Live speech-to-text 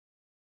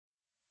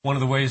One of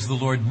the ways the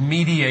Lord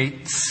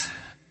mediates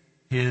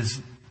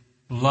His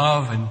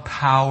love and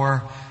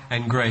power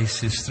and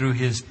grace is through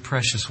His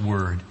precious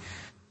Word.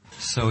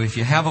 So if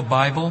you have a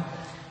Bible,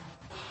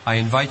 I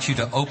invite you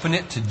to open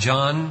it to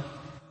John,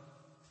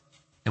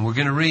 and we're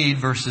going to read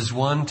verses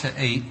 1 to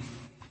 8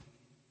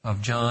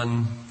 of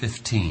John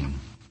 15.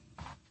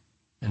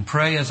 And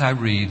pray as I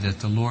read that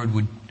the Lord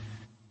would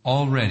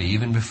already,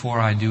 even before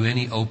I do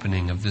any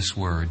opening of this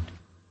Word,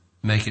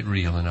 make it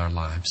real in our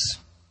lives.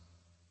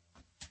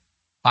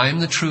 I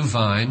am the true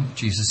vine,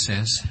 Jesus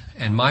says,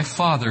 and my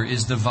Father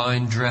is the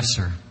vine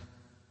dresser.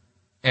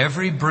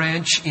 Every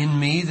branch in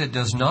me that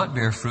does not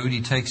bear fruit,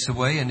 He takes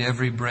away, and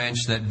every branch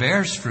that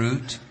bears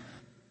fruit,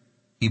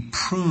 He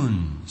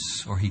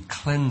prunes, or He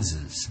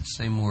cleanses,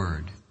 same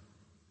word,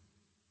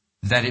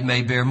 that it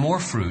may bear more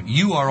fruit.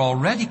 You are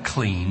already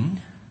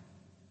clean,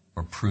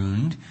 or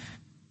pruned,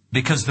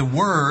 because the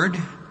word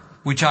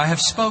which I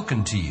have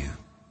spoken to you.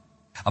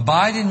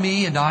 Abide in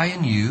me, and I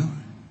in you.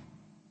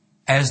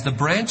 As the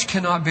branch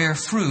cannot bear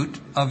fruit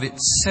of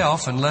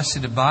itself unless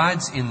it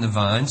abides in the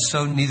vine,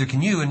 so neither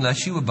can you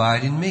unless you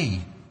abide in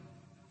me.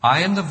 I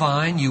am the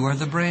vine, you are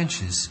the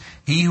branches.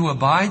 He who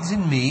abides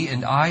in me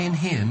and I in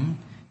him,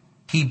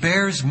 he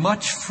bears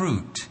much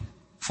fruit,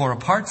 for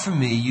apart from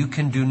me you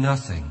can do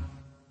nothing.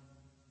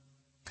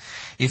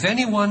 If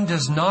anyone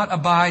does not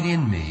abide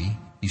in me,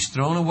 he's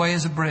thrown away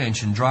as a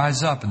branch and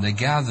dries up, and they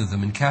gather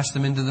them and cast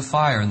them into the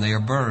fire, and they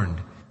are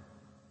burned.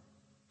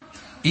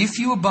 If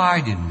you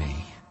abide in me,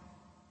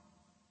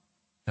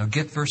 now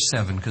get verse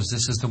 7, because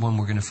this is the one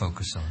we're going to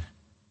focus on.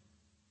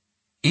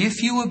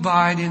 If you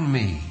abide in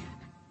me,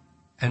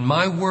 and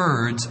my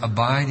words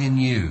abide in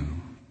you,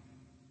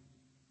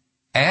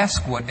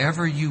 ask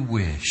whatever you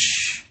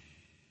wish,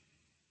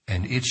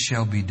 and it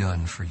shall be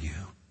done for you.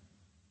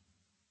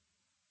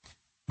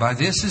 By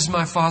this is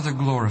my Father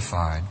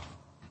glorified,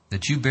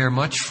 that you bear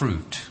much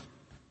fruit,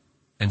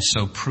 and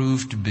so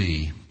prove to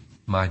be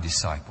my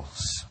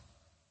disciples.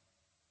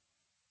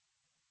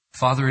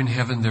 Father in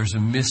heaven, there's a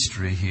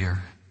mystery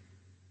here.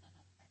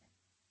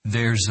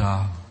 There's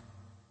a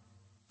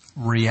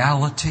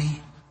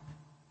reality.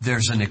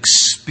 There's an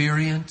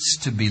experience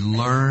to be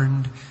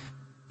learned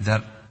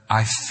that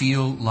I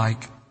feel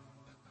like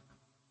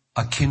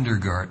a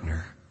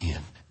kindergartner in.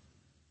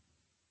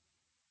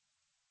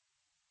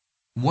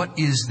 What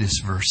is this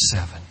verse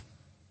 7?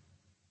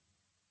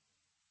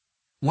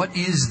 What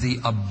is the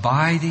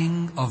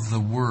abiding of the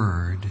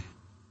Word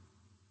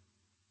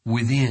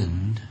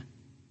within,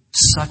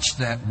 such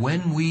that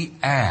when we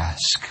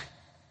ask,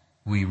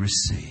 we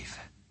receive?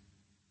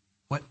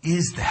 What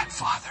is that,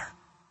 Father?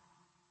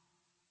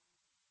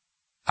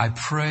 I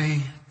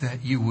pray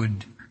that you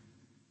would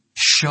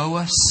show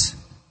us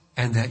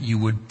and that you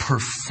would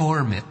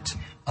perform it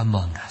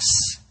among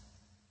us.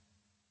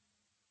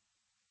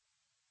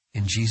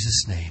 In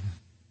Jesus' name,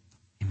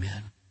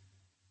 amen.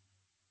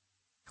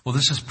 Well,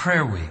 this is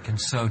prayer week, and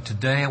so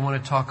today I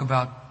want to talk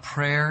about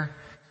prayer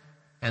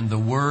and the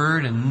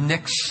Word, and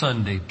next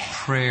Sunday,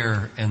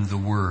 prayer and the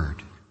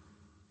Word.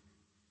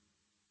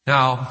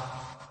 Now,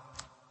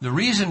 the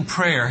reason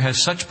prayer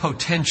has such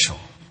potential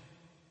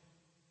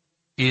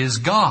is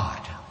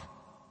God.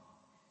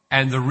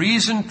 And the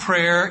reason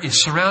prayer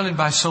is surrounded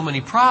by so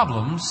many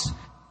problems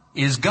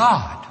is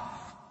God.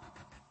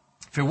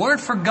 If it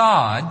weren't for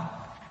God,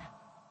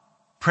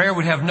 prayer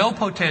would have no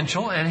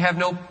potential and have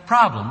no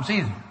problems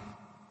either.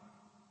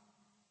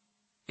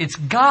 It's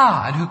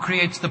God who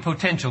creates the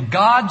potential.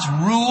 God's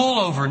rule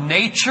over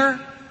nature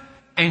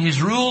and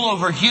His rule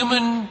over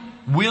human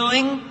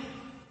willing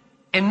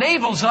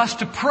enables us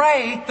to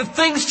pray that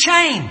things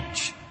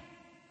change.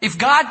 If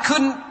God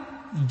couldn't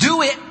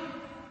do it,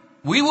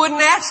 we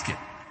wouldn't ask it.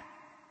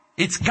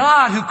 It's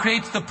God who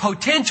creates the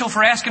potential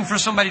for asking for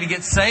somebody to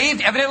get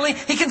saved. Evidently,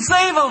 He can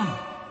save them.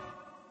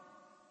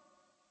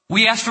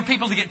 We ask for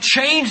people to get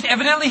changed.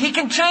 Evidently, He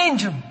can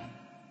change them.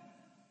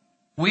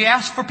 We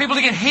ask for people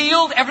to get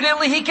healed.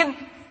 Evidently, He can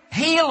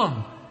heal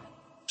them.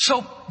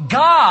 So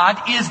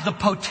God is the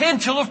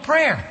potential of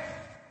prayer.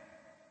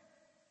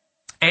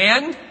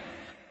 And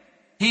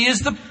He is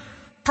the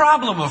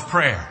problem of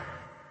prayer.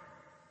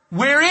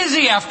 Where is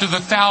He after the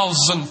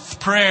 1,000th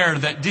prayer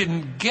that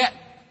didn't get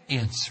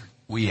answered,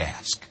 we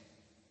ask?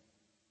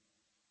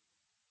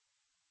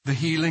 The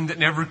healing that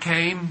never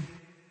came,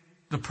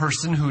 the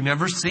person who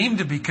never seemed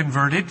to be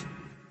converted.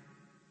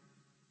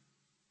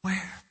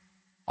 Where?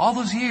 All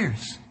those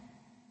years.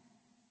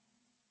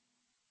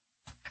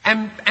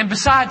 And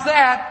besides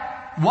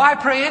that, why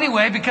pray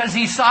anyway? Because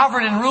He's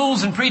sovereign and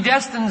rules and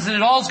predestines, and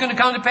it all's going to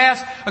come to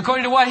pass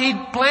according to what He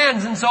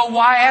plans. And so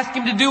why ask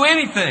Him to do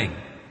anything?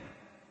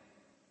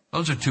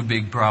 Those are two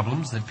big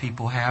problems that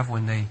people have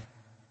when they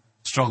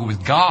struggle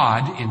with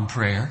God in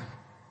prayer.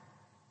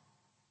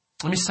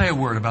 Let me say a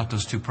word about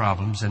those two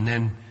problems and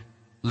then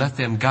let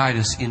them guide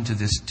us into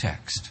this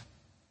text.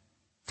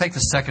 Take the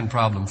second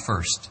problem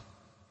first.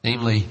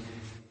 Namely,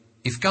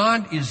 if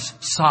God is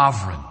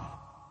sovereign,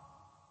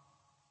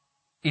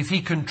 if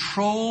He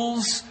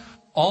controls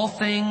all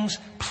things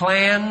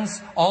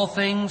plans, all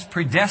things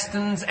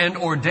predestines and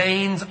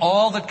ordains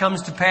all that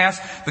comes to pass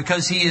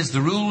because He is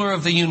the ruler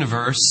of the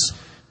universe,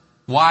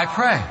 why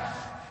pray?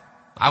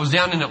 I was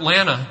down in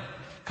Atlanta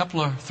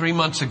 3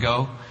 months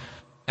ago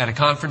at a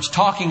conference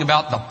talking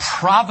about the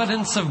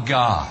providence of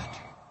God,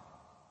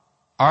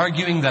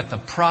 arguing that the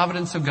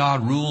providence of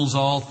God rules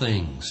all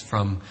things,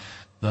 from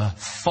the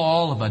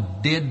fall of a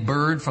dead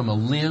bird from a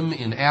limb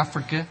in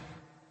Africa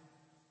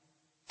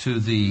to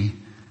the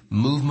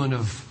movement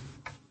of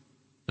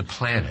the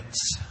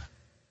planets.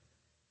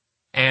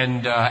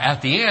 And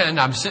at the end,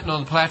 I'm sitting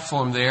on the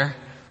platform there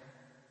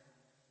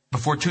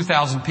before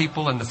 2,000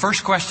 people, and the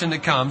first question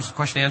that comes,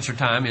 question answer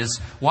time, is,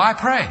 why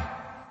pray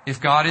if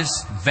God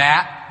is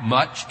that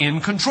much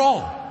in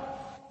control?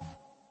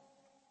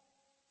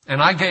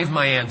 And I gave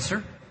my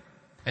answer,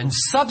 and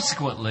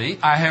subsequently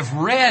I have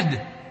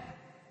read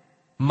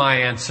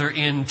my answer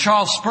in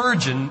Charles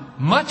Spurgeon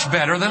much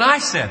better than I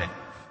said it.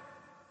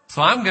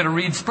 So I'm going to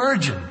read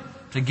Spurgeon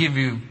to give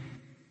you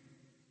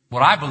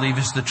what I believe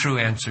is the true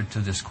answer to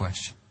this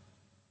question.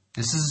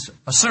 This is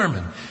a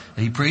sermon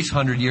that he preached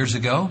 100 years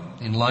ago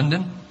in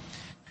London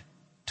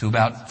to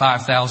about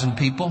 5,000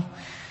 people.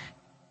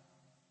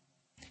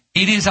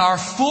 It is our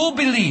full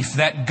belief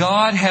that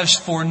God has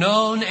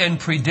foreknown and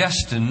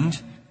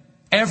predestined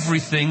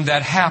everything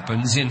that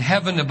happens in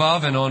heaven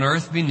above and on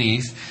earth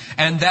beneath,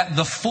 and that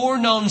the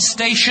foreknown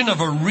station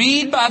of a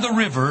reed by the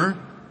river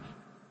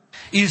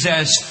is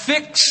as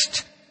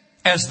fixed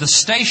as the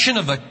station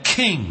of a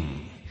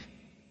king,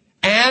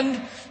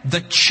 and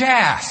the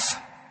chaff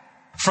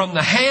from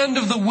the hand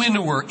of the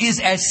winnower is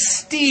as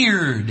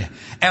steered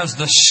as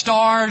the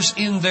stars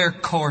in their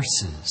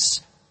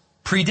courses.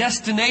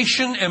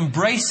 Predestination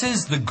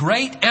embraces the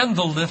great and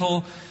the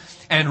little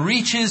and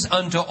reaches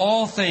unto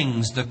all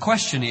things. The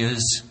question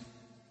is,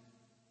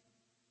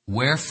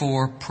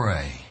 wherefore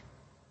pray?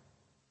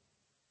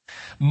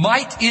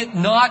 Might it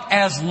not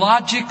as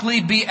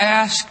logically be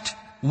asked,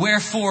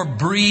 wherefore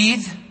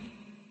breathe,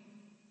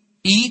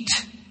 eat,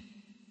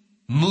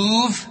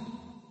 move,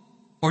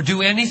 or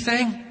do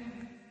anything?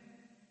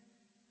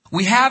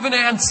 We have an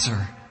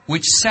answer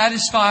which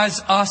satisfies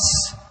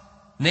us,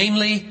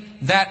 namely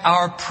that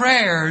our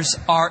prayers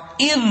are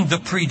in the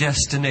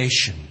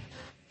predestination,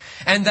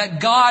 and that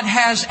God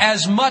has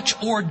as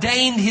much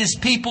ordained His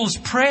people's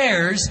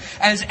prayers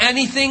as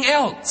anything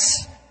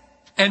else.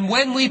 And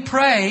when we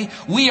pray,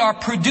 we are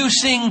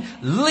producing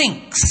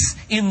links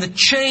in the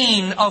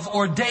chain of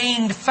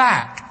ordained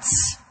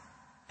facts.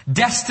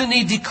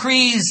 Destiny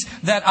decrees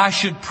that I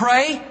should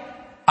pray,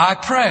 I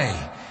pray.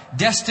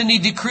 Destiny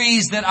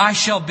decrees that I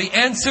shall be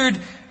answered,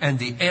 and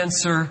the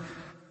answer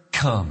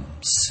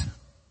comes.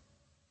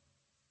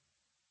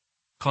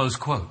 Close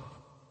quote.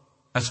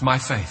 That's my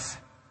faith.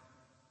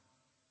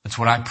 That's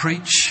what I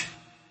preach,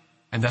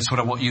 and that's what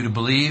I want you to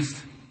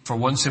believe for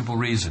one simple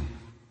reason.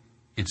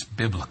 It's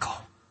biblical.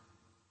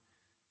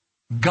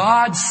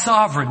 God's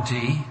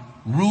sovereignty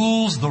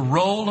rules the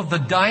roll of the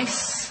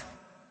dice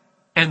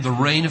and the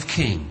reign of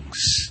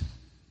kings.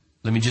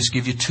 Let me just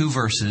give you 2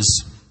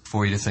 verses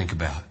for you to think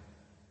about.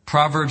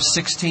 Proverbs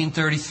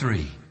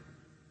 16:33.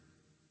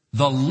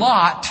 The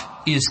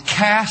lot is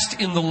cast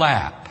in the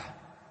lap,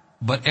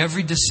 but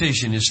every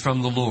decision is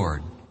from the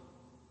Lord.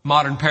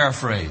 Modern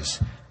paraphrase.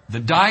 The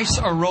dice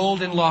are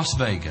rolled in Las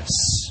Vegas,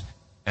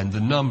 and the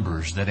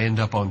numbers that end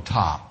up on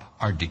top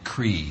are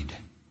decreed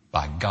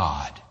by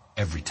God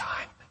every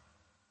time.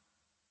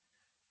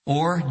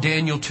 Or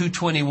Daniel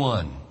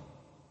 2:21.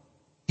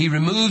 He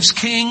removes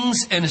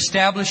kings and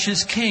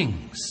establishes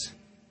kings.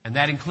 And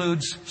that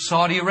includes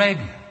Saudi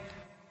Arabia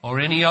or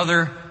any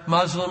other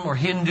Muslim or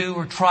Hindu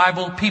or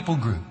tribal people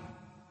group.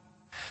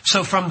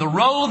 So from the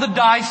roll of the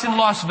dice in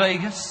Las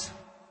Vegas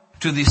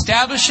to the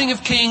establishing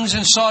of kings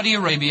in Saudi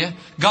Arabia,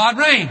 God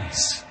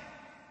reigns.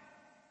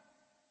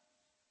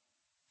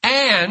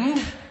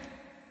 And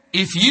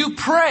if you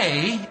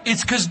pray,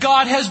 it's because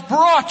God has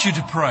brought you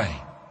to pray.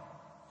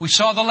 We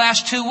saw the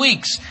last 2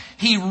 weeks.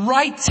 He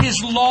writes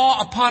His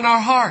law upon our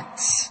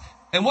hearts.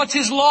 And what's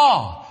His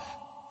law?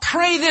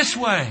 Pray this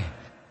way.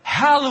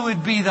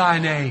 Hallowed be thy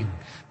name.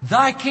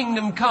 Thy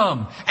kingdom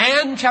come.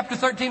 And chapter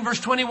 13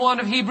 verse 21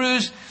 of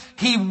Hebrews,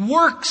 He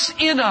works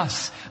in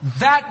us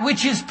that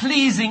which is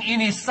pleasing in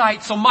His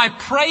sight. So my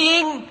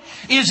praying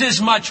is as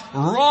much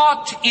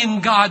wrought in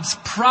God's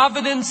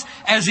providence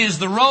as is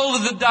the roll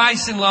of the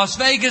dice in Las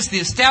Vegas, the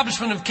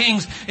establishment of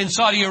kings in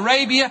Saudi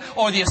Arabia,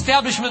 or the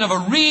establishment of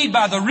a reed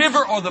by the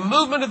river, or the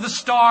movement of the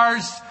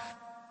stars.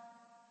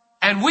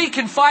 And we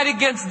can fight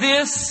against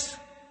this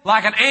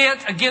like an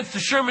ant against a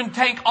Sherman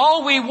tank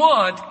all we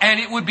want, and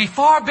it would be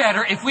far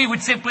better if we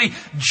would simply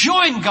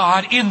join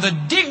God in the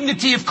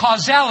dignity of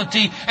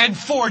causality and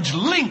forge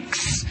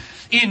links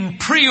in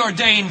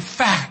preordained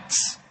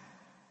facts.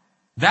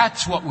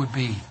 That's what would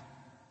be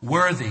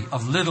worthy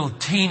of little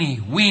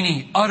teeny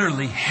weeny,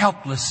 utterly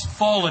helpless,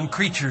 fallen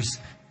creatures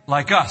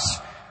like us,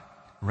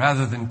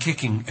 rather than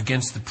kicking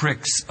against the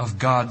pricks of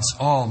God's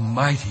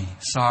almighty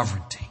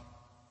sovereignty.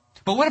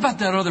 But what about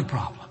that other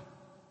problem?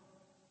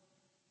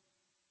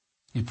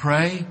 You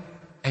pray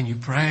and you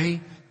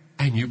pray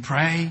and you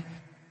pray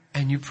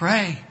and you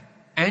pray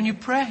and you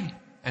pray.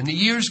 And the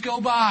years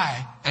go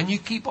by and you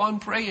keep on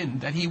praying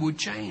that He would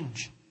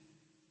change,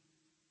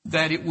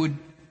 that it would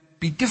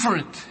be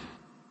different.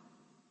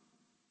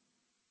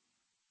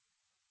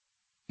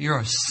 Here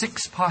are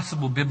 6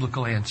 possible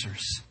biblical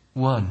answers.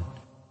 1,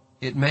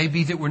 it may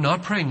be that we're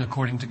not praying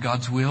according to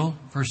God's will.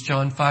 1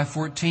 John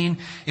 5:14,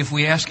 if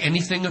we ask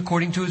anything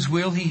according to His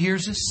will, He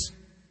hears us.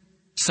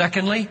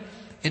 Secondly,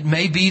 it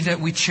may be that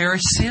we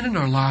cherish sin in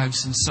our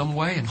lives in some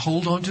way and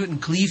hold on to it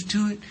and cleave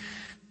to it.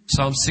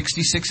 Psalm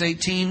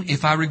 66:18,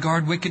 if I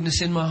regard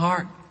wickedness in my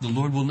heart, the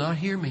Lord will not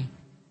hear me.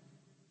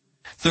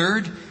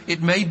 Third,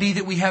 it may be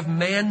that we have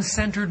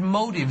man-centered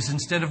motives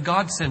instead of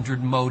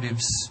God-centered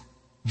motives.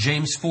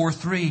 James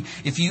 4:3,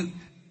 if you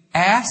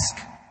ask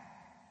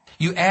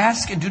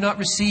and do not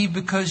receive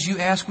because you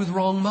ask with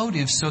wrong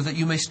motives so that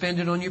you may spend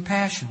it on your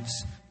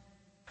passions.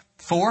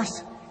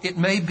 Fourth, it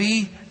may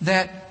be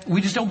that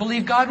we just don't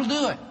believe God will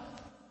do it.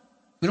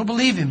 We don't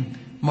believe Him.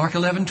 Mark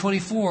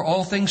 11:24,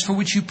 all things for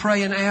which you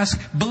pray and ask,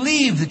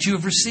 believe that you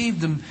have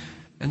received them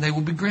and they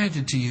will be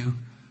granted to you.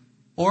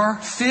 Or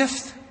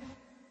fifth,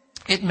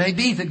 it may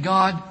be that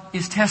God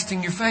is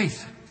testing your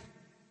faith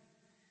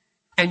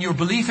and your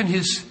belief in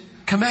His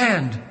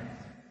command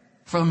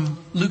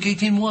from Luke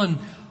 18:1.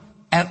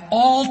 At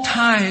all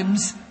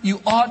times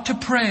you ought to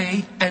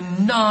pray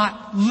and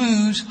not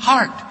lose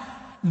heart.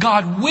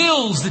 God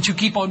wills that you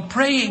keep on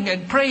praying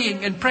and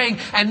praying and praying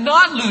and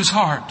not lose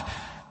heart.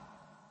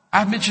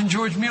 I've mentioned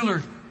George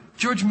Mueller.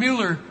 George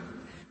Mueller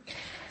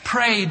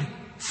prayed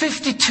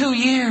 52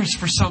 years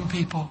for some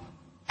people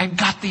and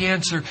got the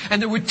answer.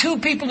 And there were 2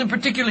 people in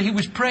particular he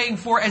was praying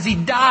for as he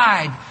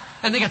died,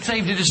 and they got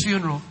saved at his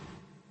funeral.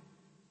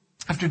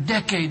 After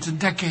decades and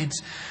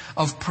decades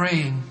of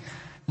praying.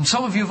 And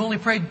some of you have only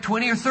prayed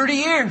 20 or 30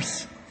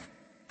 years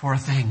for a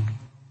thing.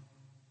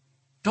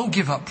 Don't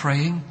give up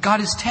praying.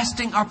 God is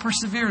testing our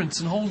perseverance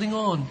and holding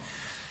on.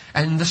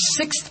 And the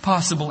 6th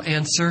possible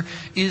answer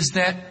is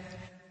that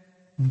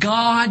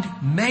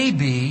God may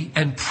be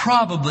and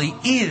probably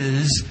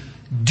is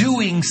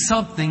doing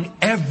something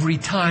every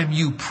time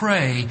you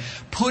pray,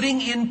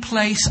 putting in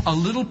place a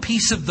little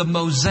piece of the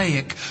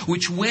mosaic,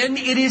 which when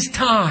it is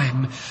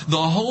time,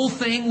 the whole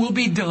thing will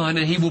be done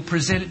and He will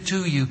present it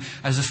to you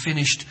as a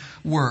finished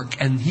work.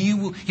 And He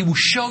will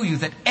show you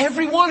that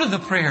every one of the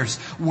prayers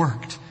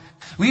worked.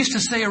 We used to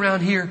say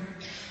around here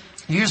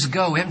years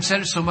ago, we haven't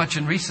said it so much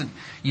in recent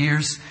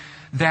years,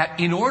 that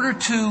in order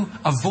to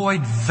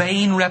avoid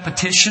vain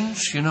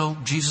repetitions,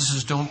 Jesus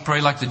says don't pray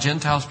like the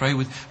Gentiles pray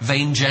with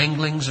vain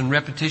janglings and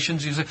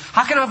repetitions. You say,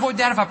 how can I avoid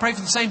that if I pray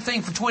for the same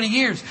thing for 20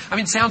 years?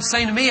 It sounds the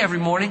same to me every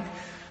morning.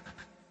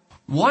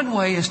 One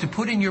way is to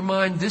put in your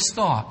mind this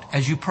thought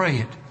as you pray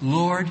it.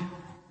 Lord,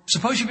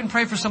 suppose you've been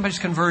praying for somebody's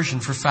conversion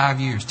for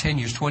 5 years, 10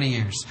 years, 20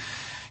 years.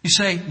 You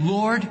say,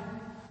 Lord,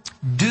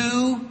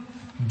 do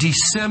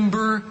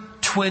December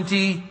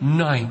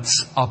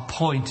 29th's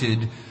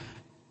appointed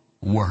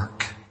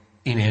work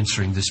in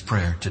answering this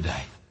prayer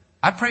today.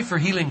 I pray for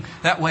healing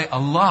that way a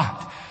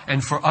lot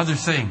and for other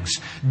things.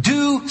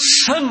 Do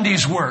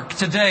Sunday's work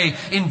today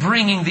in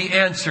bringing the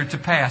answer to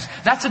pass.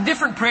 That's a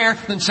different prayer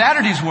than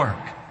Saturday's work.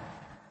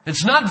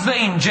 It's not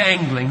vain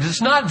janglings.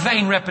 It's not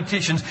vain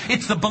repetitions.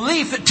 It's the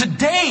belief that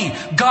today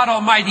God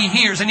Almighty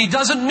hears and He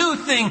does a new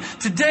thing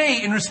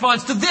today in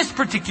response to this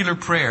particular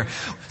prayer.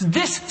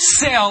 This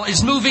cell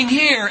is moving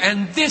here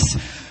and this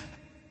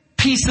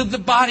piece of the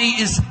body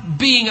is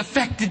being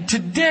affected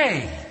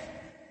today.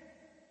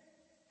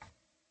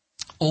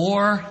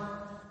 Or,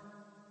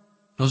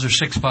 those are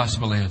 6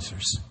 possible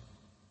answers.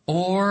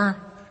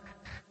 Or,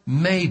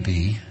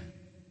 maybe,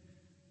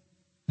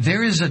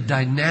 there is a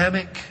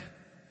dynamic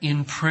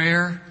in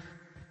prayer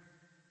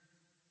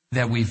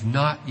that we've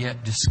not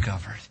yet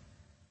discovered.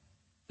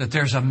 That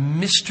there's a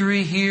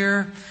mystery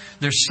here.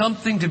 There's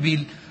something to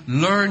be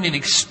learned and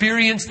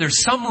experienced.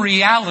 There's some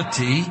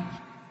reality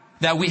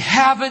that we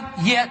haven't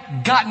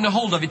yet gotten a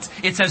hold of.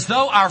 It's as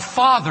though our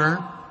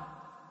Father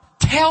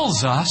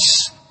tells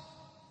us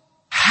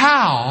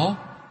how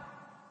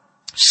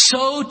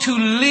so to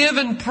live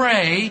and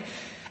pray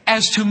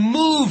as to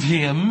move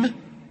Him,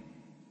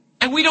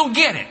 and we don't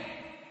get it.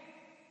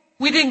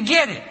 We didn't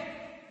get it.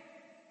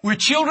 We're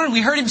children,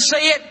 we heard Him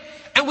say it,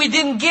 and we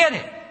didn't get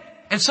it.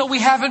 And so we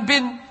haven't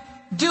been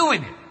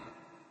doing it.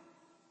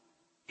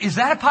 Is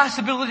that a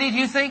possibility, do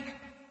you think?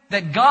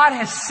 That God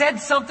has said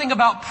something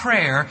about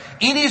prayer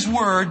in His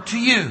Word to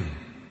you,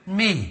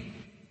 me.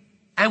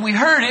 And we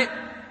heard it,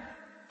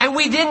 and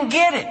we didn't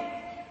get it.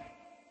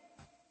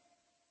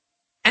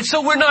 And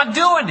so we're not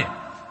doing it.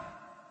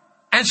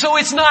 And so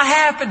it's not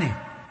happening.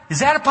 Is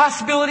that a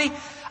possibility?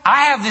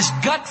 I have this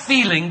gut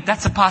feeling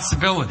that's a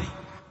possibility.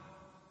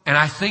 And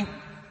I think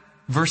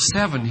verse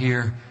 7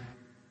 here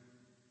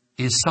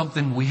is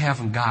something we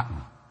haven't gotten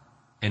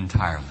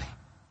entirely.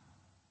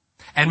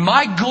 And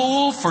my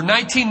goal for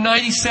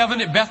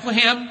 1997 at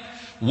Bethlehem,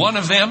 one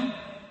of them,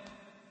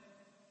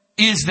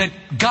 is that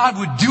God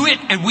would do it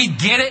and we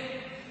get it.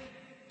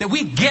 That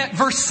we get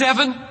verse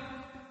 7.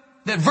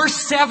 That verse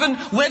 7,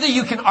 whether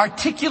you can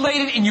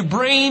articulate it in your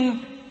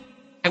brain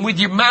and with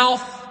your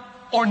mouth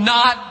or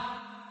not,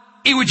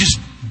 it would just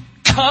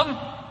come.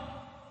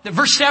 That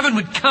verse 7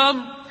 would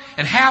come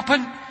and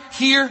happen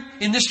here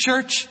in this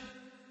church.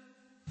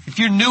 If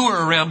you're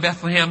newer around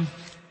Bethlehem,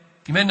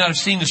 you may not have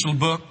seen this little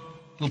book,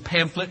 little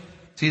pamphlet.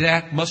 See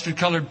that? Mustard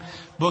colored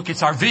book.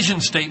 It's our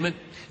vision statement.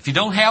 If you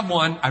don't have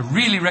one, I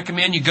really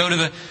recommend you go to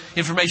the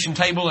information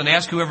table and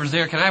ask whoever's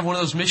there, can I have one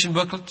of those mission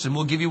booklets? And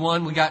we'll give you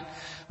one. We got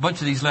a bunch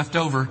of these left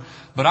over.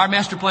 But our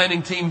master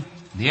planning team,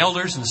 the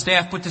elders and the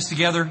staff put this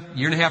together a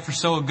year and a half or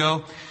so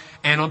ago.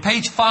 And on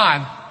page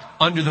 5,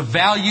 under the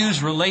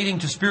values relating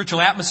to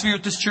spiritual atmosphere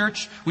at this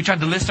church, we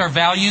tried to list our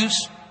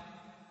values.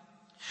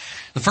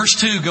 The first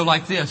 2 go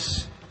like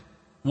this.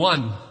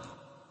 1,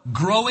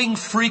 growing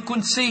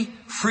frequency,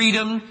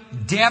 freedom,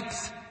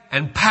 depth,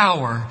 and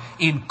power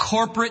in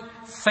corporate,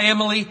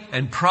 family,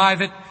 and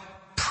private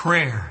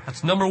prayer.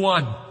 That's number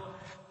 1.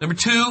 Number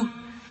 2,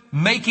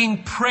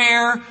 making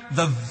prayer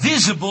the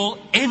visible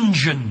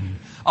engine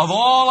of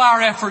all our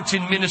efforts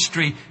in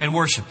ministry and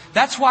worship.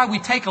 That's why we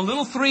take a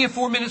little 3 or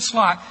 4 minute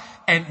slot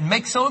and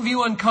make some of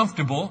you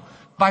uncomfortable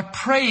by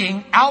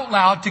praying out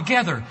loud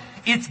together.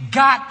 It's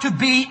got to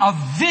be a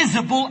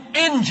visible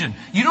engine.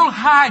 You don't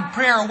hide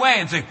prayer away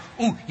and say,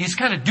 oh, you just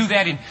kind of do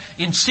that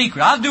in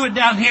secret. I'll do it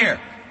down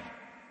here.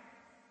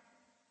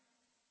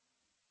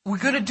 We're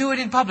going to do it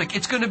in public.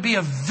 It's going to be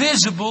a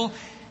visible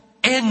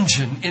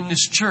engine in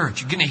this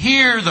church. You're going to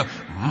hear the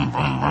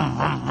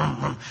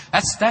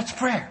that's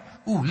prayer.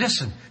 Ooh,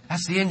 listen,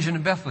 that's the engine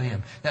of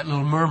Bethlehem. That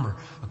little murmur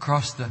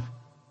across the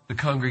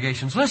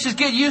congregations. Let's just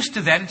get used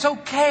to that. It's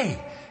okay.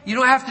 You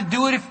don't have to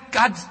do it if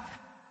God's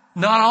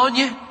not on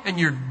you and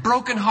you're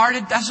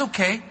brokenhearted. That's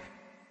okay.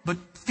 But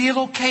feel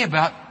okay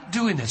about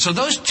doing it. So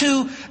those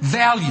 2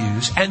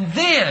 values. And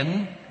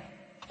then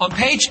on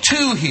page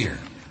 2 here,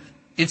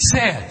 it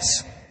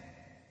says,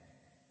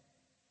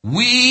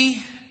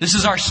 this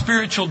is our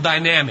spiritual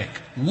dynamic.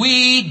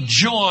 We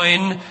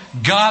join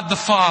God the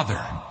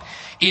Father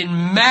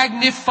in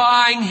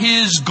magnifying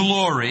His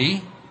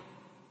glory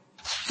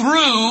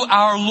through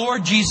our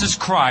Lord Jesus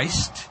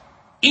Christ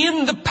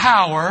in the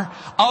power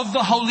of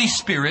the Holy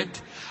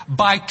Spirit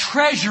by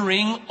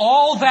treasuring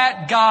all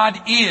that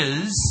God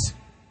is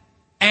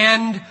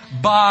and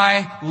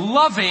by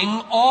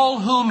loving all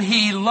whom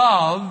He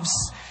loves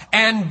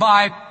and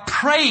by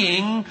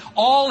praying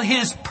all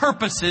His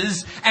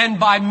purposes and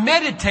by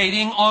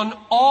meditating on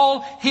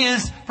all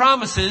His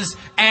promises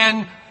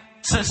and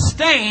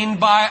sustained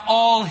by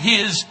all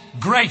His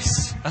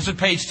grace. That's what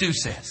page 2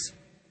 says.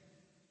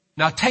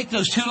 Now take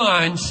those 2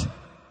 lines,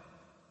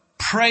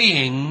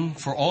 praying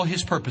for all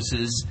His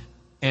purposes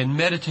and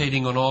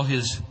meditating on all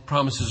His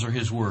promises or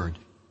His word.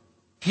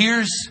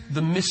 Here's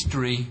the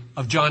mystery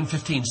of John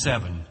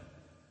 15:7.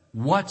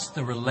 What's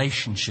the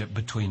relationship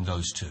between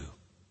those 2?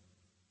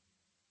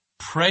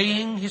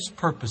 Praying His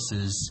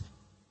purposes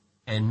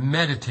and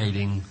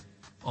meditating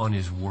on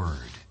His word.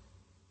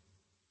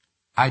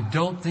 I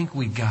don't think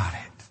we got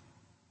it.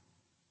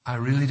 I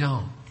really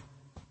don't.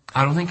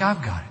 I don't think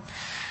I've got it.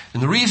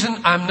 And the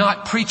reason I'm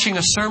not preaching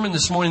a sermon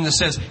this morning that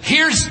says,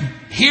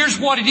 here's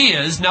what it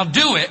is, now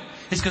do it,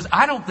 is because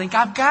I don't think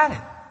I've got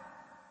it.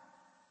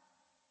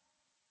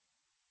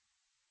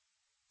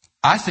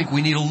 I think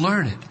we need to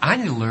learn it. I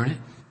need to learn it.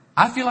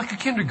 I feel like a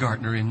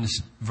kindergartner in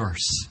this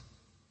verse.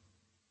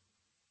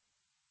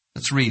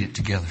 Let's read it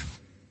together.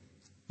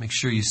 Make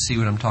sure you see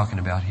what I'm talking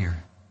about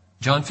here.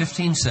 John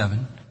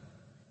 15:7.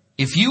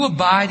 If you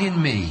abide in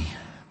me,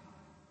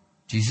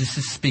 Jesus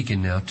is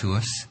speaking now to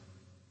us.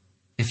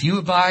 If you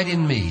abide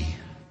in me,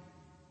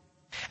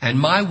 and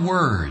my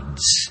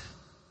words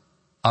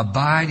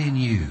abide in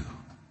you,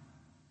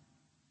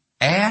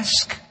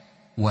 ask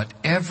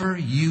whatever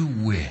you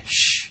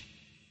wish,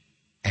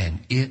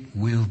 and it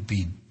will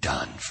be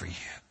done for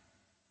you.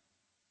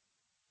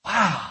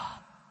 Wow.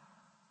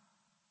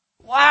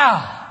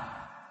 Wow.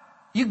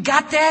 You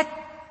got that?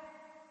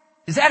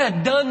 Is that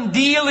a done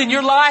deal in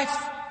your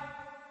life?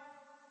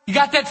 You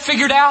got that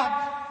figured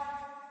out?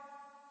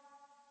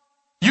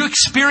 You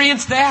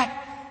experienced that?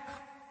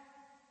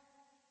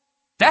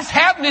 That's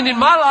happening in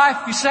my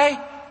life, you say?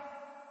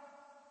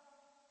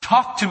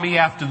 Talk to me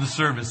after the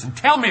service and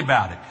tell me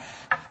about it.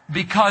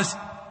 Because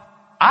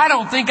I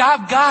don't think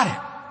I've got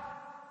it.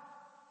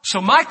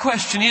 So my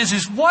question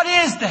is what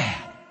is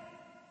that?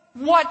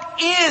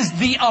 What is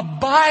the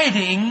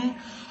abiding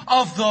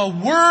of the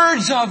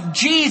words of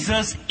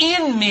Jesus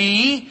in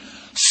me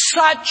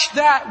such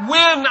that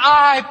when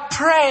I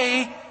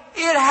pray,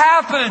 it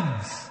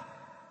happens?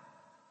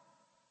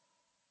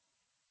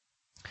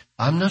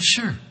 I'm not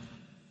sure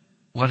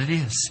what it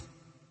is,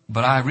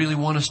 but I really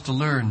want us to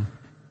learn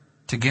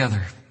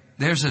together.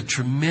 There's a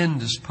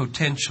tremendous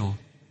potential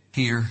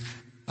here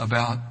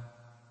about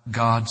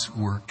God's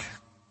work.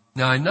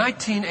 Now in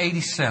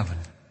 1987,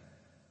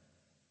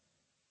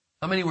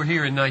 how many were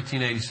here in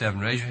 1987?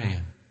 Raise your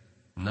hand.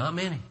 Not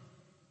many,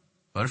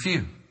 but a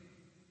few.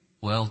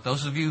 Well,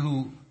 those of you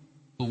who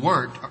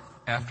weren't,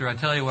 after I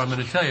tell you what I'm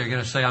going to tell you, are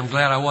going to say, I'm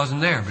glad I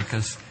wasn't there,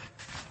 because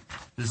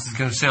This is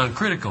going to sound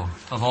critical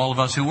of all of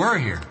us who were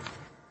here.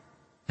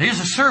 Here's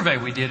a survey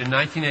we did in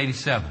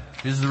 1987.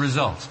 Here's the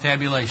results.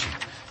 Tabulation.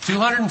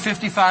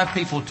 255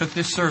 people took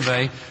this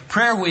survey,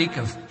 prayer week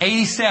of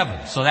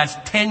 87. So that's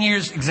 10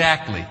 years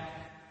exactly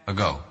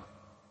ago.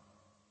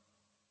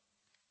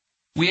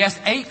 We asked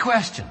 8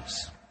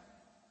 questions.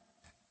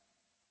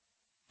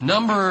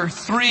 Number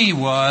 3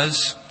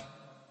 was,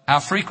 how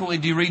frequently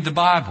do you read the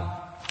Bible?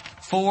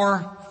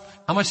 4,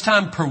 how much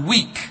time per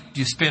week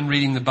do you spend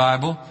reading the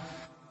Bible?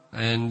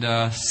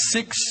 And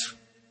 6,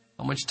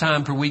 how much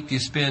time per week do you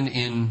spend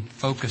in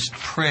focused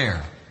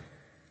prayer?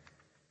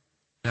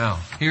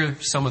 Now, here are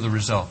some of the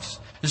results.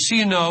 Just so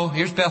you know,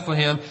 here's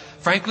Bethlehem.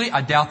 Frankly,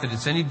 I doubt that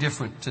it's any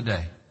different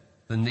today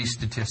than these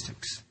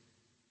statistics.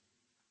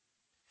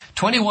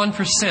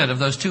 21% of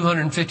those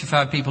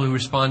 255 people who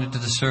responded to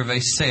the survey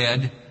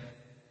said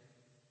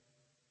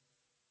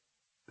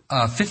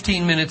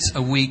 15 minutes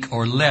a week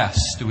or less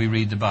do we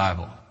read the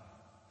Bible.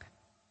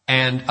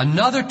 And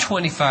another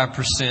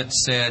 25%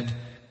 said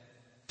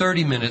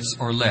 30 minutes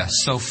or less.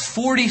 So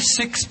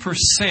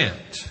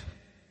 46%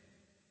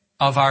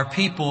 of our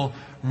people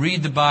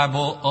read the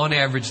Bible on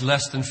average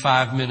less than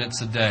 5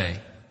 minutes a day.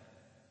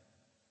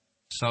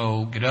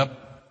 So get up,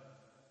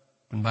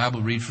 open the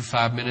Bible, read for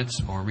 5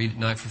 minutes, or read at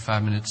night for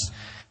 5 minutes.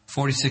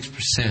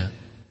 46%.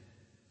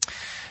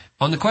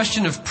 On the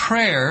question of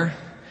prayer,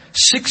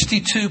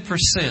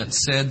 62%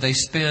 said they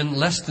spend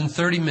less than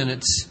 30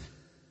 minutes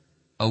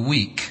a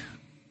week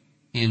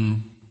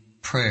in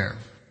prayer.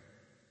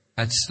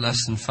 That's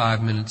less than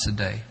 5 minutes a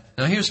day.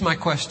 Now here's my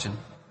question.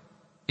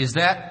 Is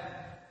that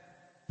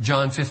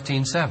John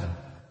 15:7?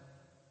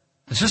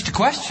 It's just a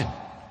question.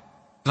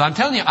 But I'm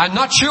telling you, I'm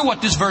not sure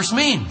what this verse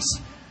means.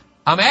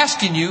 I'm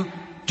asking you,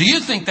 do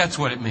you think that's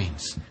what it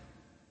means?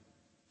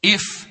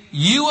 If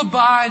you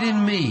abide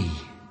in me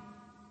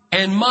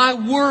and my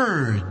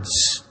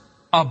words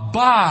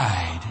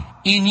abide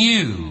in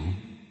you,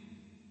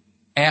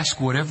 ask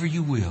whatever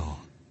you will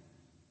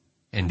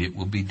and it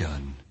will be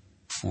done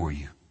for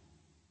you.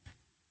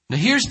 Now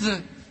here's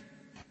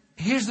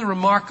the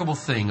remarkable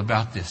thing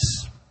about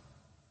this.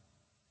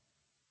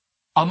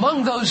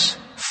 Among those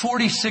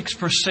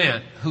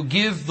 46% who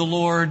give the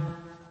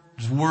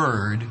Lord's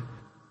word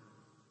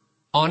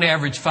on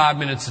average 5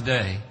 minutes a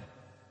day,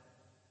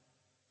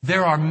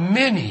 there are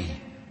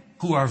many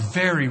who are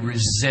very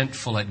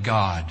resentful at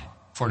God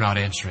for not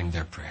answering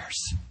their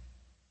prayers.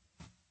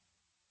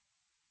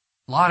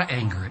 A lot of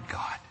anger at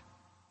God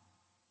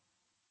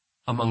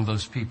among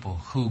those people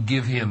who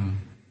give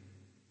Him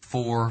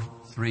 4,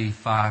 3,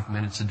 5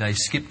 minutes a day.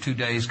 Skip 2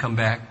 days, come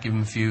back, give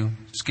Him a few.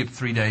 Skip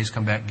 3 days,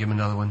 come back, give Him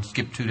another one.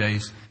 Skip 2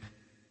 days.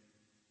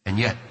 And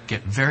yet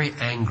get very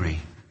angry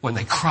when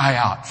they cry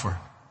out for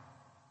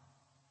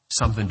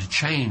something to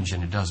change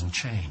and it doesn't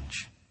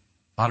change.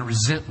 A lot of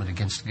resentment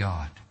against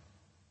God.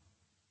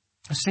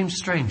 It seems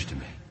strange to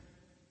me.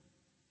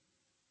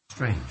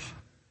 Strange.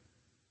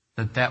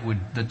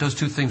 That those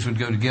two things would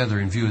go together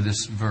in view of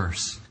this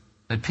verse.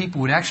 That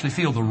people would actually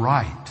feel the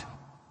right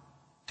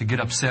to get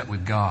upset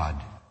with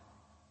God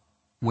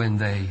when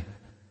they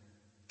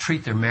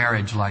treat their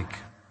marriage like,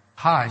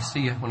 hi,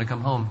 see you when I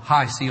come home.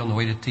 Hi, see you on the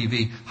way to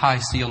TV. Hi,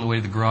 see you on the way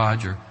to the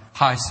garage. Or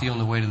hi, see you on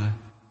the way to the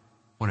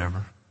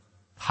whatever.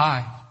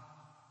 Hi.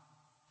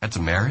 That's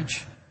a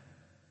marriage.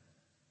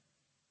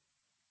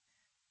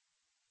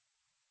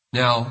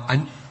 Now,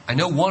 I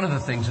know one of the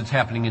things that's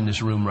happening in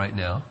this room right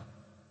now.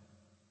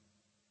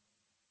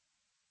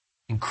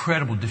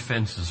 Incredible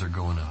defenses are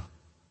going up.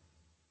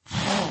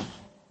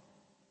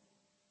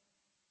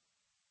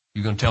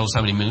 You going to tell us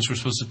how many minutes we're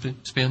supposed to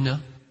spend now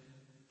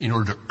in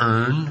order to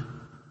earn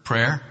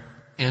prayer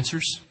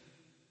answers?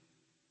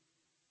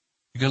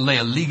 You're going to lay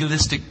a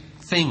legalistic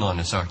thing on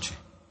us, aren't you?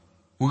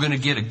 We're going to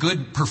get a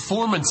good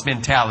performance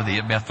mentality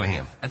at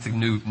Bethlehem. That's a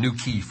new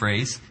key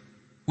phrase.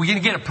 We're going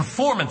to get a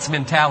performance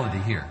mentality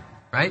here,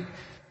 right?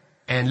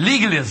 And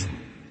legalism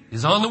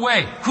is on the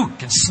way. Whew,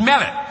 can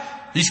smell it.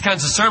 These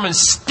kinds of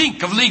sermons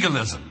stink of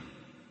legalism,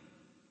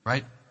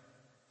 right?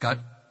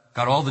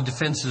 Got all the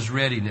defenses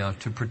ready now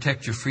to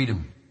protect your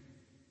freedom.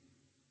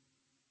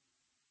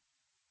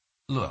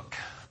 Look,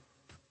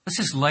 let's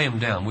just lay them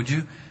down, would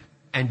you?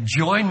 And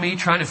join me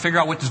trying to figure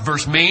out what this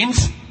verse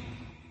means.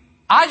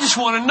 I just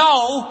want to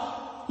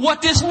know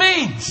what this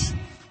means.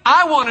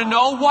 I want to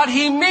know what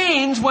He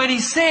means when He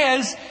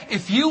says,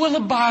 if you will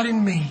abide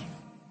in me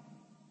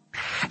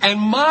and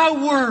my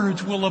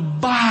words will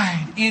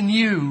abide in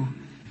you,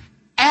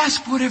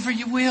 ask whatever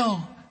you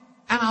will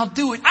and I'll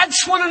do it. I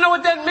just want to know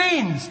what that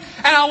means.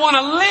 And I want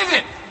to live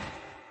it.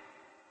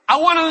 I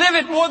want to live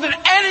it more than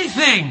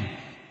anything.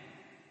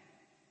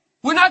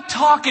 We're not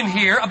talking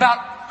here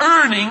about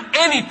earning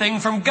anything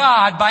from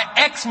God by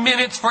X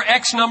minutes for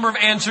X number of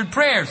answered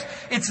prayers.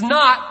 It's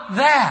not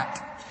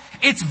that.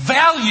 It's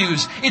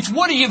values. It's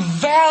what do you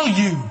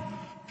value?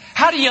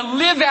 How do you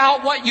live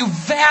out what you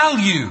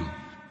value?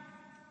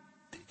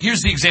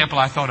 Here's the example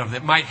I thought of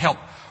that might help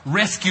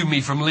rescue me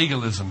from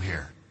legalism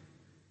here.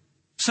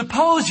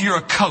 Suppose you're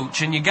a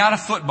coach and you got a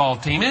football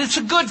team and it's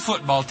a good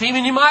football team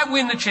and you might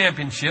win the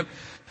championship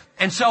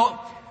And so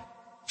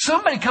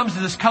somebody comes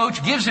to this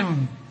coach, gives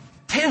him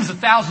tens of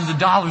thousands of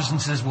dollars and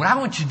says, what I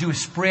want you to do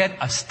is spread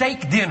a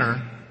steak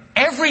dinner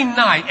every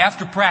night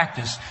after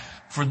practice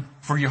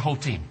for your whole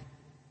team.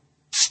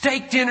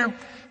 Steak dinner,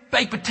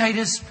 baked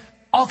potatoes,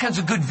 all kinds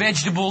of good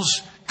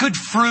vegetables, good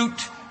fruit,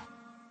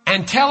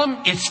 and tell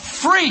them it's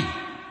free.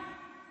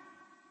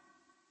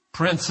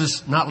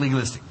 Parenthesis, not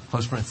legalistic,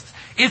 close parenthesis.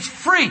 It's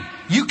free.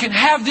 You can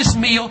have this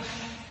meal,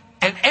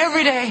 and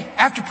every day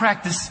after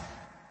practice,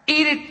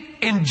 eat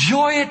it,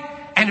 enjoy it,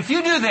 and if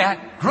you do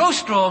that, grow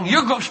strong,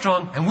 you'll grow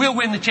strong, and we'll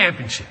win the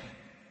championship.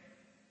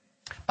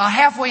 About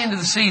halfway into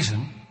the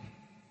season,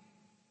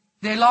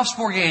 they lost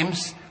 4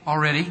 games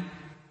already,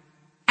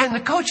 and the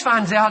coach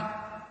finds out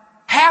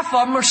half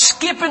of them are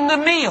skipping the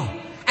meal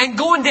and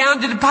going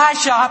down to the pie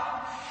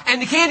shop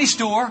and the candy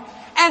store,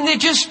 and they're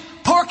just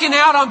porking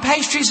out on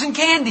pastries and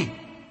candy.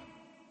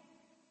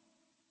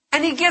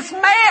 And he gets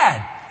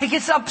mad. He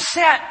gets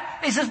upset.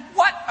 He says,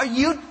 what are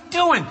you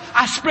doing?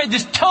 I spread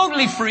this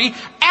totally free,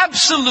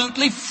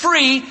 absolutely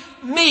free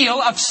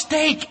meal of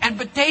steak and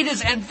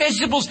potatoes and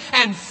vegetables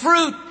and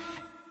fruit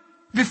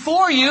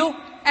before you,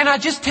 and I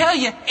just tell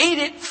you, eat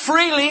it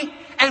freely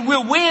and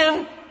we'll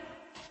win.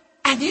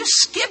 And you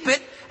skip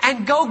it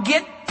and go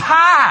get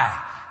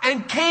pie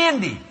and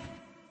candy.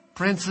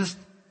 Princess,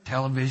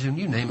 television,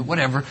 you name it,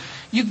 whatever.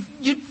 You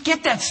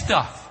get that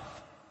stuff.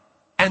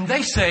 And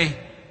they say,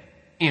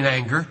 in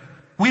anger,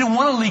 we don't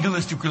want a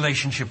legalistic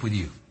relationship with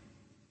you.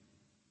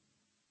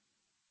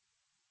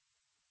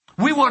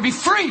 We want to be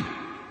free.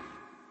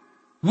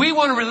 We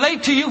want to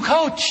relate to you,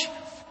 coach,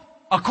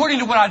 according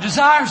to what our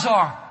desires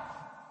are.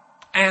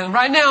 And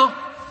right now,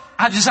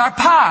 I desire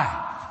pie.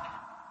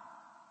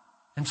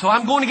 And so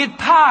I'm going to get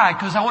pie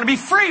because I want to be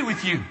free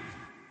with you.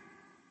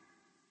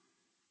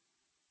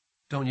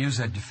 Don't use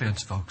that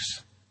defense,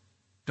 folks.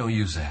 Don't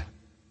use that.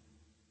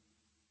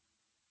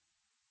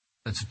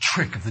 That's a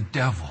trick of the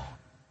devil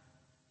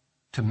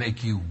to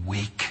make you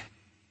weak.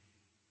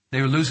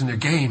 They were losing their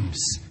games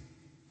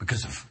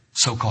because of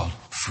so-called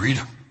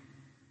freedom.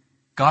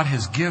 God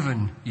has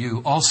given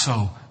you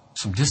also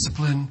some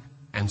discipline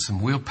and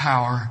some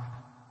willpower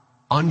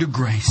under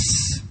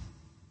grace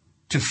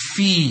to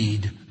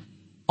feed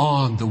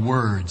on the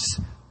words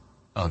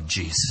of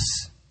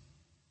Jesus.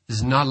 This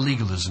is not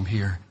legalism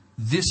here.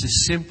 This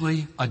is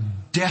simply a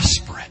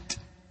desperate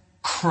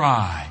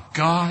cry.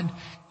 God,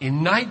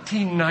 in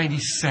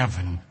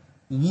 1997,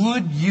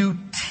 would you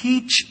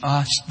teach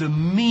us the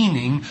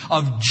meaning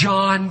of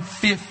John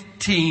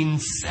 15:7?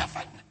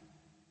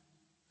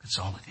 That's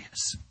all it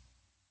is.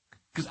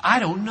 Because I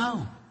don't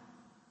know.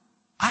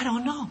 I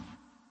don't know.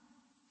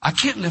 I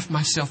can't lift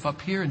myself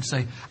up here and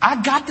say,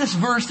 I got this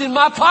verse in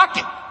my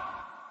pocket.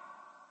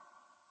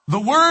 The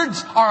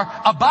words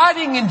are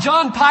abiding in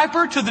John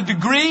Piper to the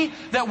degree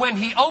that when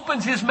he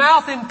opens his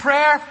mouth in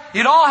prayer,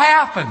 it all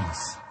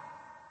happens.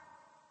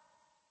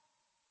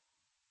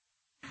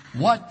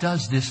 What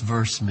does this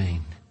verse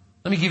mean?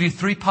 Let me give you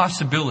 3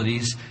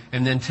 possibilities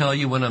and then tell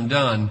you when I'm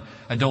done,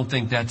 I don't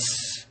think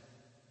that's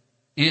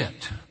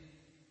it.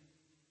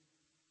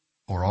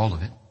 Or all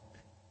of it.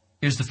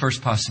 Here's the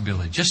first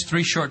possibility. Just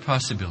 3 short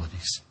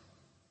possibilities.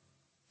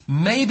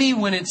 Maybe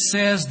when it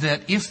says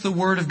that if the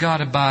Word of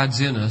God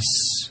abides in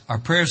us, our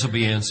prayers will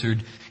be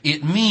answered,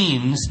 it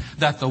means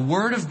that the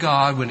Word of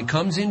God, when it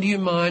comes into your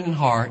mind and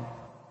heart,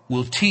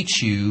 will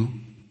teach you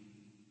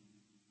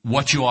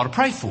what you ought to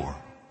pray for,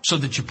 so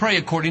that you pray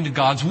according to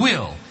God's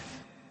will.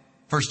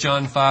 1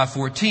 John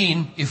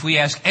 5:14, if we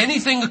ask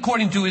anything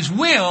according to His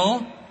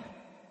will,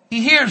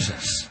 He hears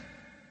us.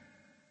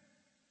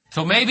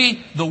 So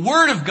maybe the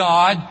Word of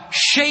God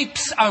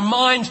shapes our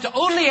minds to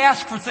only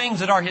ask for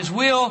things that are His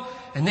will,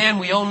 and then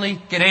we only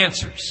get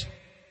answers.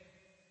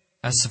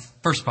 That's the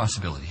first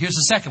possibility. Here's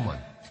the second one.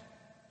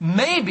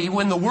 Maybe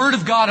when the Word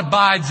of God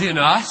abides in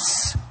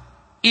us,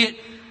 it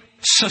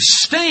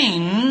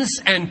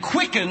sustains and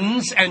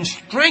quickens and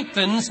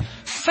strengthens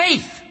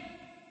faith.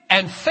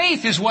 And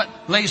faith is what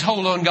lays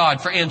hold on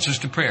God for answers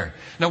to prayer.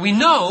 Now we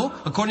know,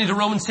 according to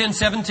Romans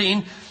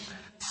 10:17,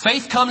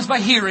 faith comes by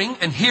hearing,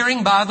 and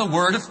hearing by the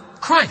word of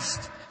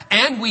Christ.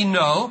 And we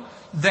know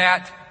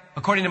that,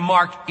 according to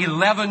Mark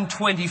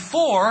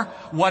 11:24,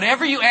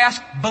 whatever you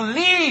ask,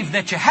 believe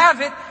that you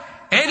have it,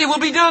 and it will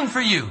be done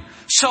for you.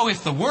 So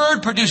if the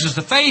word produces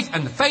the faith,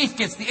 and the faith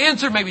gets the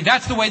answer, maybe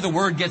that's the way the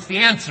word gets the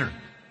answer.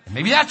 And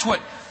maybe that's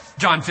what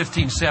John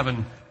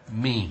 15:7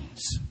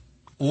 means.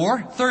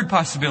 Or, third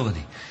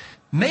possibility,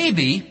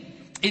 maybe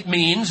it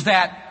means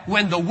that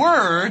when the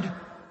word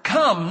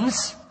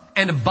comes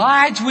and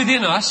abides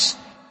within us,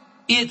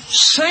 it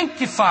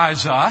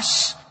sanctifies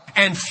us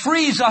and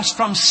frees us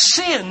from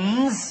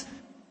sins,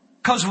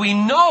 because we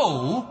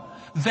know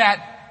that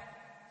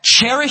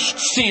cherished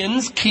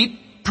sins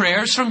keep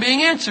prayers from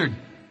being answered.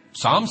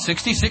 Psalm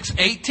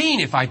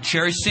 66:18, if I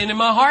cherish sin in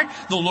my heart,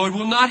 the Lord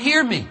will not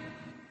hear me.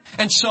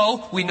 And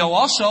so we know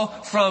also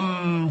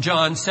from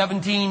John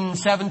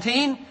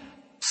 17:17,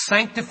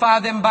 sanctify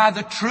them by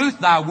the truth,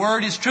 thy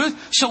word is truth.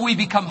 So we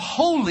become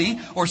holy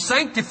or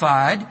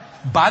sanctified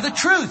By the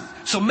truth.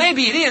 So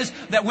maybe it is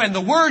that when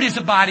the Word is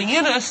abiding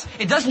in us,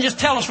 it doesn't just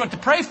tell us what to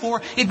pray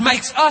for, it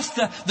makes us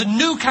the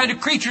new kind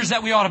of creatures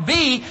that we ought to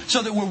be,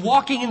 so that we're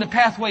walking in the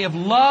pathway of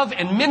love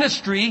and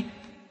ministry.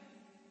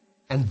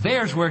 And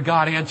there's where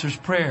God answers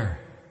prayer,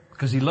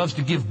 because He loves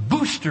to give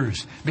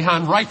boosters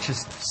behind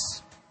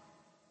righteousness.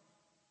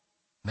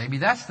 Maybe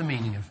that's the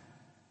meaning of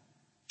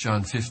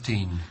John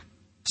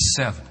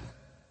 15:7.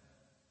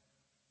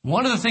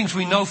 One of the things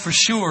we know for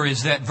sure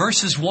is that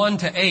verses 1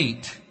 to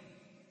 8,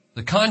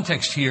 the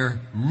context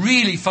here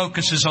really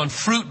focuses on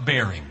fruit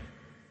bearing.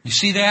 You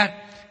see that?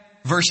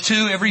 Verse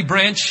 2, every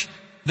branch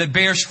that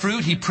bears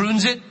fruit, He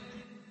prunes it,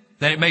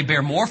 that it may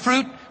bear more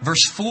fruit.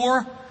 Verse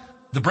 4,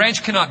 the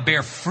branch cannot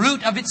bear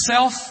fruit of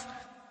itself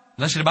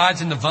unless it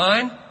abides in the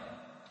vine.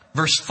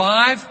 Verse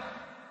 5,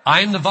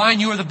 I am the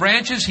vine, you are the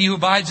branches. He who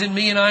abides in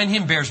me and I in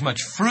him bears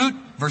much fruit.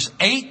 Verse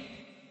 8,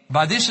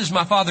 by this is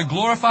my Father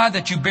glorified,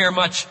 that you bear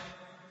much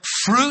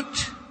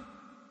fruit.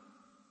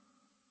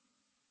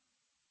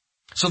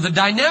 So the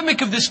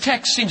dynamic of this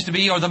text seems to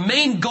be, or the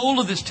main goal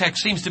of this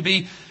text seems to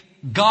be,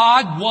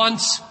 God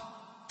wants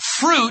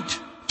fruit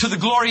to the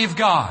glory of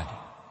God.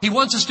 He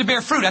wants us to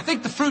bear fruit. I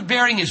think the fruit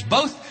bearing is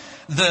both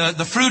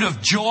the fruit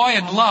of joy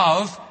and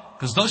love,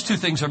 because those two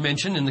things are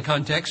mentioned in the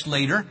context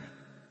later.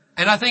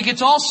 And I think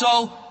it's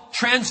also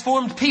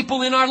transformed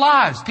people in our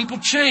lives. People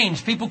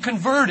changed, people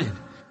converted.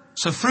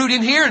 So fruit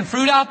in here and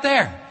fruit out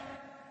there.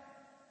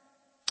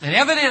 And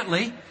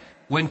evidently,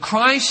 when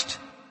Christ,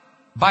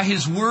 by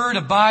His Word,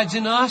 abides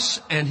in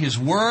us, and His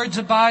words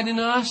abide in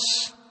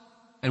us,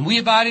 and we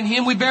abide in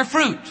Him, we bear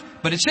fruit.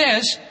 But it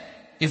says,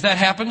 if that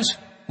happens,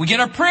 we get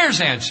our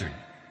prayers answered.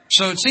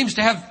 So it seems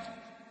to have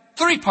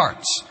three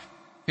parts.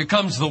 Here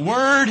comes the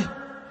Word,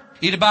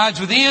 it abides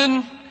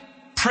within,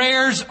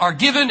 prayers are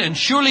given, and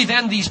surely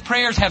then these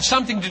prayers have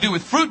something to do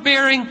with fruit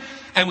bearing,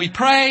 and we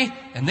pray,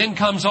 and then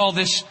comes all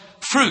this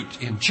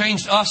fruit, and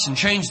changed us and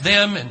changed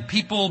them, and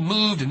people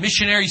moved and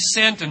missionaries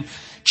sent, and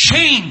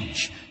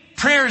change.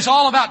 Prayer is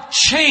all about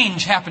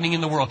change happening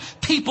in the world.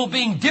 People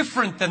being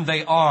different than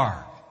they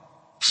are.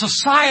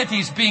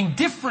 Societies being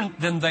different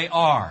than they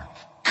are.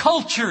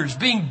 Cultures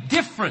being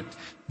different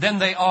than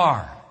they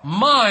are.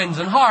 Minds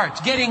and hearts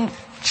getting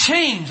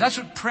changed. That's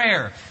what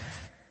prayer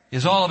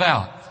is all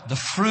about. The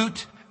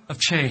fruit of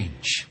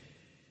change.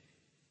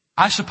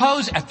 I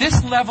suppose at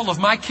this level of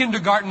my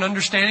kindergarten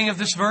understanding of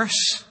this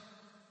verse,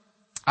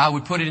 I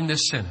would put it in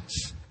this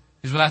sentence.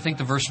 Here's what I think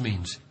the verse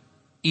means.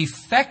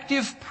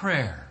 Effective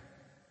prayer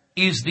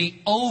is the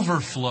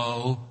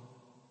overflow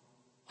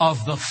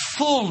of the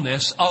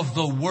fullness of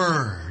the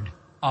Word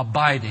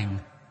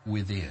abiding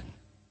within.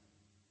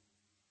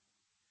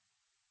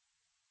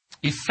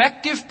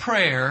 Effective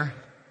prayer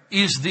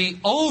is the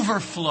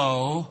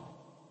overflow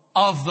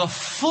of the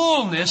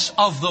fullness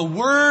of the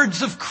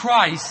words of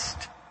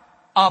Christ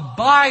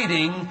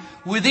abiding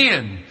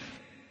within,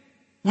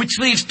 which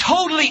leaves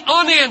totally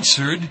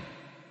unanswered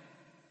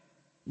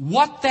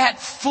what that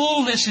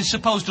fullness is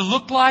supposed to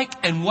look like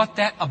and what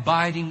that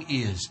abiding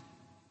is.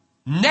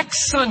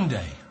 Next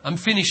Sunday, I'm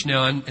finished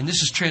now, and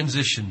this is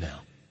transition now.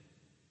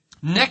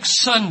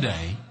 Next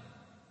Sunday,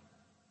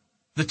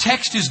 the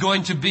text is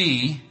going to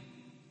be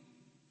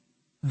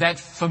that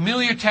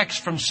familiar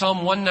text from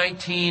Psalm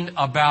 119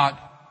 about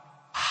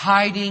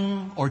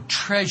hiding or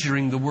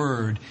treasuring the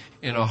Word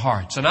in our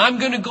hearts. And I'm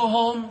going to go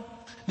home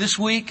this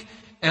week,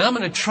 and I'm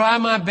going to try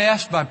my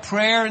best by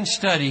prayer and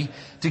study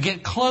to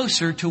get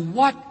closer to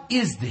what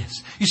is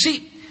this. You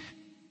see,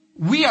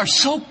 we are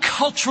so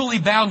culturally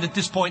bound at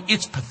this point,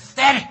 it's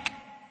pathetic.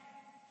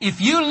 If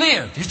you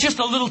lived, it's just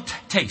a little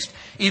taste.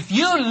 If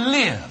you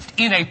lived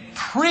in a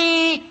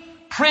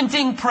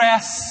pre-printing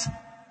press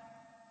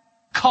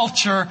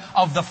culture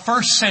of the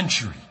first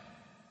century,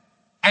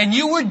 and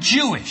you were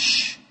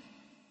Jewish,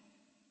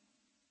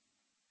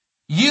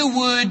 you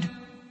would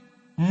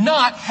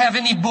not have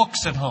any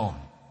books at home.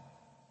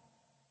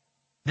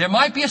 There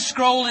might be a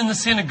scroll in the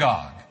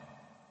synagogue,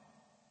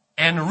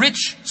 and a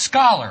rich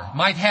scholar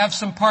might have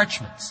some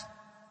parchments.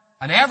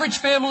 An average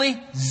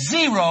family,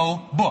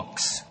 0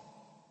 books.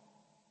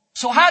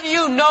 So how do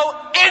you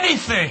know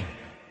anything?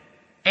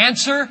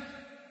 Answer,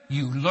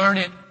 you learn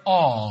it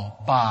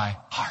all by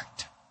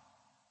heart.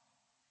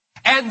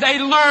 And they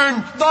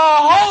learned the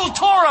whole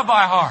Torah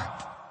by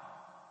heart.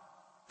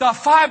 The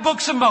 5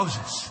 books of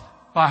Moses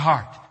by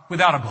heart,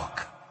 without a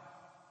book.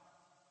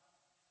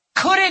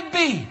 Could it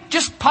be,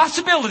 just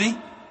possibility,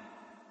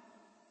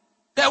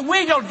 that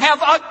we don't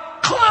have a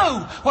clue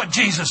what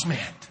Jesus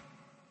meant?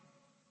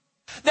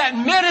 That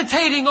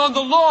meditating on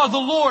the law of the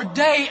Lord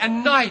day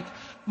and night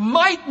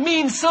might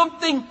mean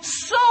something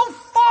so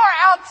far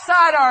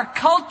outside our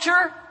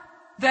culture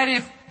that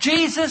if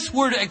Jesus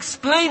were to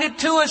explain it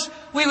to us,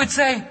 we would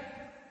say,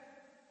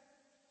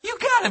 you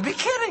gotta be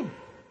kidding.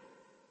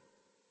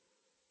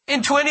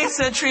 In 20th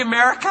century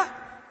America,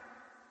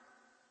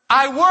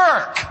 I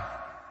work.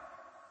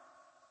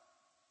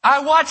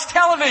 I watch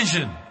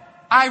television.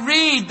 I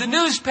read the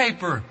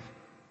newspaper.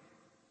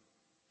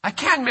 I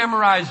can't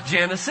memorize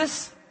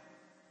Genesis.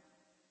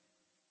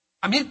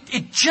 I mean,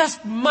 it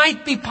just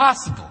might be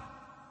possible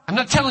I'm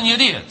not telling you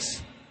it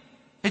is.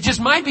 It just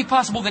might be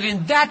possible that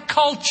in that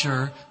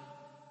culture,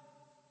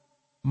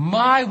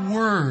 my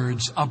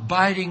words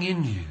abiding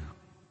in you,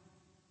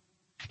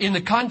 in the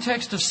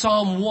context of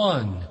Psalm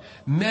 1,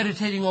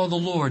 meditating on the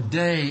Lord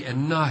day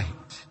and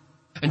night,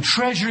 and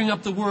treasuring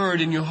up the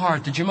word in your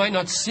heart that you might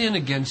not sin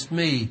against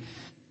me,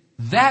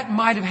 that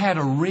might have had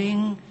a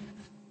ring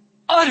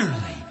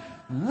utterly,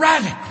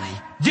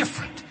 radically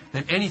different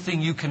than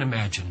anything you can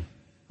imagine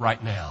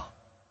right now.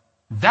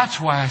 That's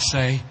why I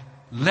say,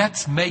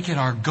 let's make it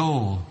our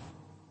goal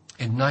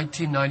in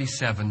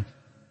 1997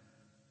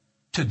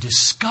 to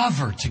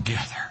discover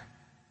together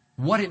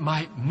what it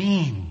might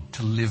mean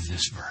to live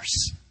this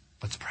verse.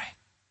 Let's pray.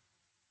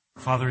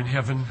 Father in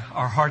heaven,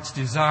 our heart's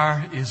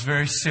desire is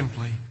very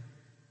simply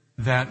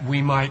that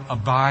we might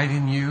abide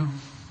in you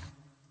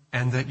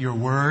and that your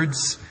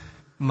words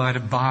might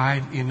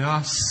abide in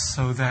us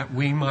so that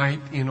we might,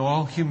 in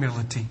all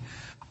humility,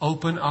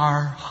 open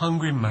our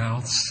hungry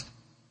mouths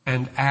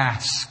and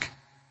ask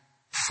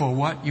for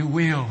what you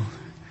will,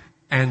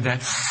 and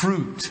that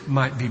fruit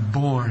might be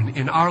born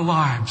in our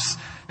lives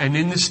and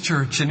in this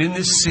church and in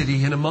this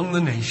city and among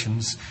the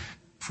nations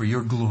for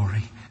your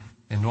glory.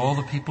 And all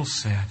the people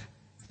said,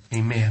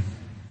 Amen.